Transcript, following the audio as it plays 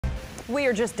We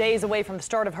are just days away from the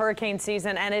start of hurricane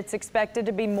season, and it's expected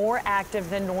to be more active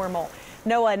than normal.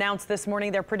 NOAA announced this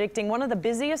morning they're predicting one of the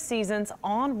busiest seasons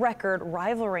on record,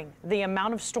 rivaling the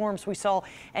amount of storms we saw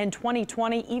in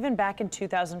 2020, even back in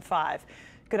 2005.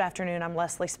 Good afternoon, I'm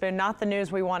Leslie Spoon. Not the news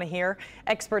we want to hear.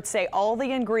 Experts say all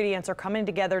the ingredients are coming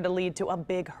together to lead to a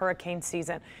big hurricane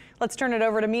season. Let's turn it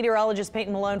over to meteorologist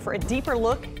Peyton Malone for a deeper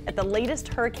look at the latest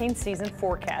hurricane season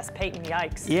forecast. Peyton,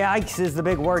 yikes. Yikes is the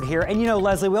big word here. And you know,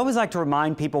 Leslie, we always like to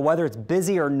remind people, whether it's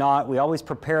busy or not, we always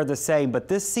prepare the same. But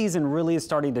this season really is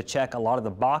starting to check a lot of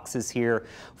the boxes here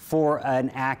for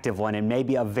an active one, and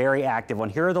maybe a very active one.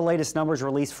 Here are the latest numbers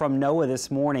released from NOAA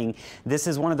this morning. This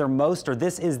is one of their most, or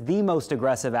this is the most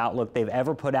aggressive outlook they've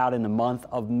ever put out in the month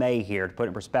of May here, to put it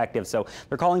in perspective. So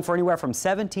they're calling for anywhere from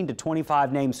 17 to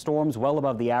 25 named storms, well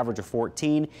above the average of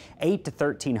 14, 8 to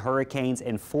 13 hurricanes,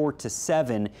 and 4 to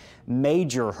 7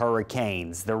 major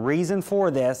hurricanes. The reason for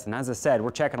this, and as I said,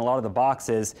 we're checking a lot of the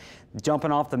boxes.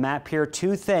 Jumping off the map here,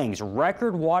 two things.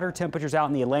 Record water temperatures out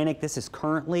in the Atlantic. This is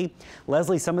currently,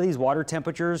 Leslie, some of these water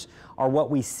temperatures are what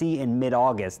we see in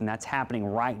mid-August, and that's happening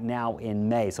right now in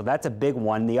May. So that's a big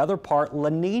one. The other part, La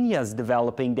Nina is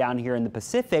developing down here in the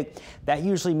Pacific. That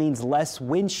usually means less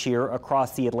wind shear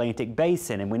across the Atlantic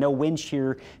basin. And we know wind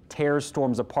shear tears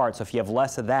storms apart. So if you have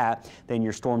less of that, then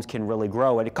your storms can really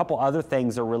grow. And a couple other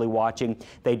things they're really watching.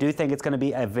 They do think it's going to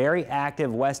be a very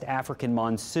active West African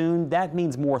monsoon. That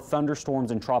means more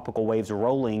thunderstorms and tropical waves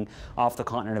rolling off the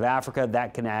continent of Africa.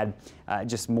 That can add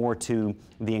just more to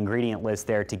the ingredient list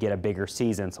there to get a bigger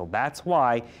season. So that's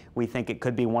why we think it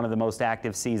could be one of the most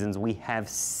active seasons we have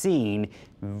seen,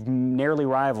 nearly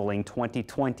rivaling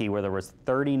 2020, where there was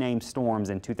 30 named storms,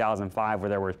 in 2005 where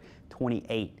there were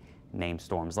 28 named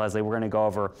storms. Leslie, we're going to go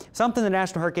over something the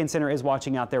National Hurricane Center is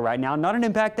watching out there right now. Not an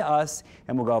impact to us,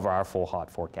 and we'll go over our full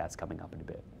hot forecast coming up in a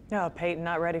bit. No, Peyton,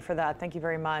 not ready for that. Thank you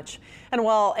very much. And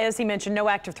while, as he mentioned, no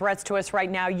active threats to us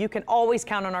right now, you can always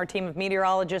count on our team of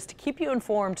meteorologists to keep you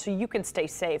informed so you can stay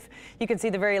safe. You can see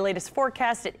the very latest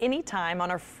forecast at any time on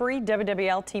our free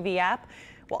WWL TV app.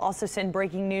 We'll also send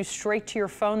breaking news straight to your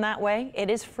phone that way. It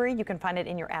is free. You can find it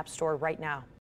in your app store right now.